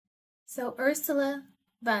So Ursula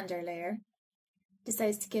von der Leyen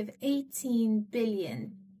decides to give 18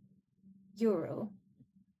 billion euro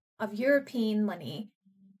of European money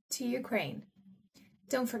to Ukraine.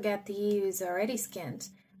 Don't forget the EU is already skint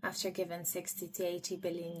after giving 60 to 80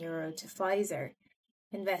 billion euro to Pfizer.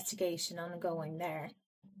 Investigation ongoing there.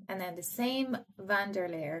 And then the same von der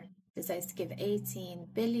Leyen decides to give 18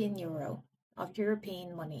 billion euro of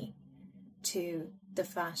European money to the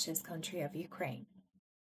fascist country of Ukraine.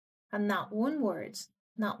 And not one word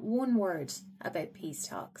about peace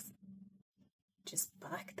talks. Just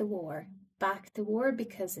back the war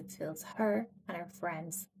because it fills her and her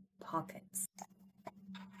friends' pockets.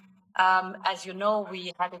 As you know,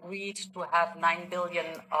 we had agreed to have 9 billion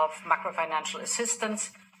of macrofinancial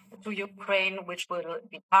assistance to Ukraine, which will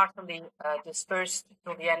be partially dispersed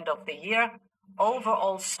to the end of the year.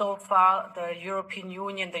 Overall, so far, the European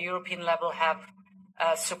Union, the European level, have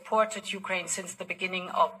supported Ukraine since the beginning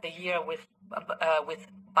of the year with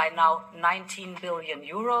by now 19 billion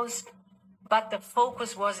euros. But the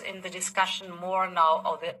focus was in the discussion more now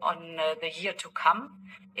on the year to come.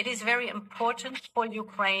 It is very important for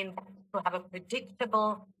Ukraine to have a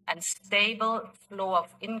predictable and stable flow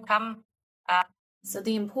of income. So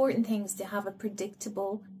the important thing is to have a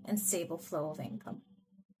predictable and stable flow of income,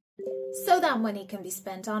 so that money can be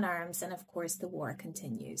spent on arms and, of course, the war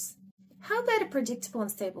continues. How about a predictable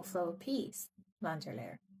and stable flow of peace, von der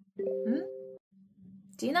Leyen?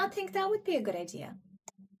 Do you not think that would be a good idea?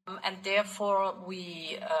 And therefore,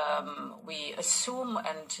 we assume,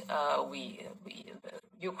 and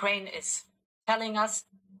Ukraine is telling us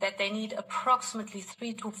that they need approximately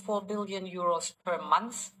 3 to 4 billion euros per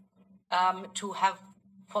month to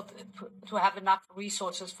have enough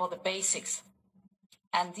resources for the basics.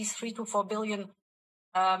 And these 3 to 4 billion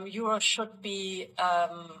euros should be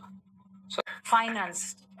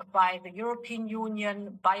financed by the European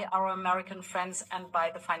Union, by our American friends, and by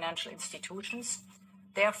the financial institutions.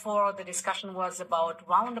 Therefore, the discussion was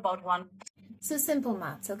round about one. So simple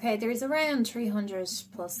maths, okay? There's around 300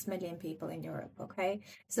 plus million people in Europe, okay?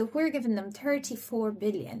 So if we're giving them 34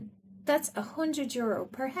 billion, that's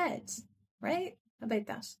 €100 per head, right? About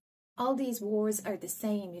that. All these wars are the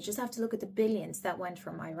same. You just have to look at the billions that went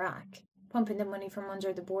from Iraq, pumping the money from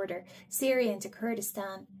under the border, Syria into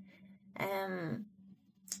Kurdistan,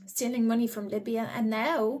 stealing money from Libya, and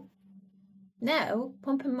now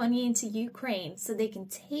pumping money into Ukraine so they can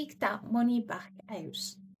take that money back out.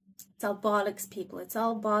 It's all bollocks, people. It's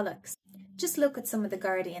all bollocks. Just look at some of the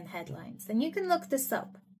Guardian headlines, and you can look this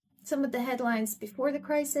up. Some of the headlines before the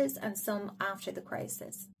crisis and some after the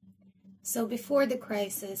crisis. So before the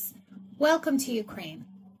crisis, welcome to Ukraine,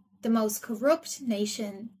 the most corrupt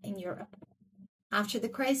nation in Europe. After the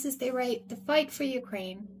crisis, they write, the fight for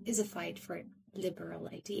Ukraine is a fight for liberal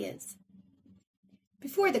ideas.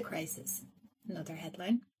 Before the crisis, another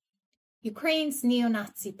headline, Ukraine's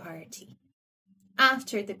neo-Nazi party.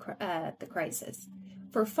 After the crisis,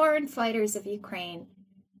 for foreign fighters of Ukraine,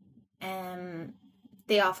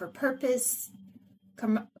 they offer purpose,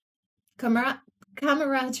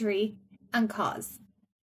 camaraderie, and cause.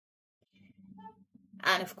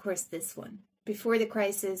 And of course, this one. Before the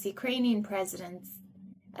crisis, Ukrainian president's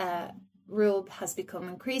rule has become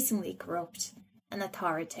increasingly corrupt and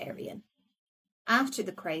authoritarian. After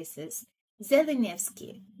the crisis,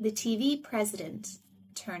 Zelensky, the TV president,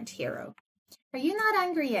 turned hero. Are you not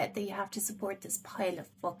angry yet that you have to support this pile of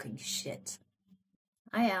fucking shit?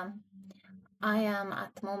 I am. I am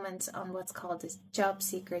at the moment on what's called a job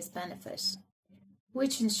seeker's benefit,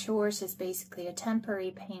 which in short is basically a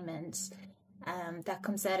temporary payment that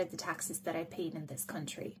comes out of the taxes that I paid in this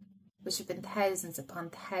country, which have been thousands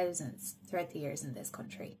upon thousands throughout the years in this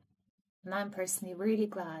country. And I'm personally really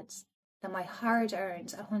glad that my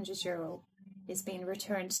hard-earned €100 is being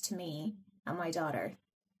returned to me and my daughter,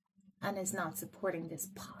 and is not supporting this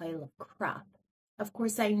pile of crap. Of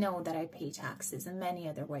course, I know that I pay taxes in many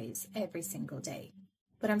other ways every single day,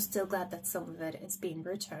 but I'm still glad that some of it is being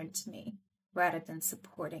returned to me rather than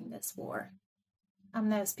supporting this war. I'm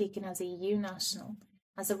now speaking as a EU national.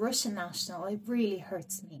 As a Russian national, it really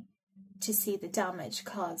hurts me to see the damage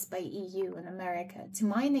caused by EU and America to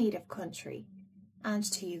my native country and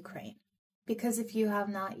to Ukraine. Because if you have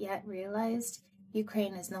not yet realized,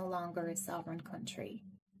 Ukraine is no longer a sovereign country.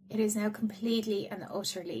 It is now completely and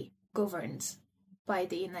utterly governed by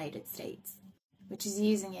the United States, which is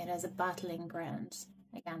using it as a battling ground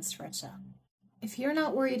against Russia. If you're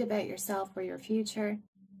not worried about yourself or your future,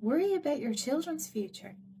 worry about your children's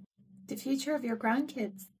future, the future of your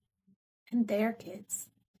grandkids and their kids,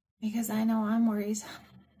 because I know I'm worried.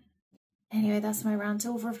 Anyway, that's my rant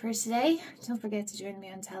over for today. Don't forget to join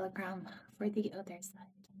me on Telegram for the other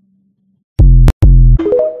side.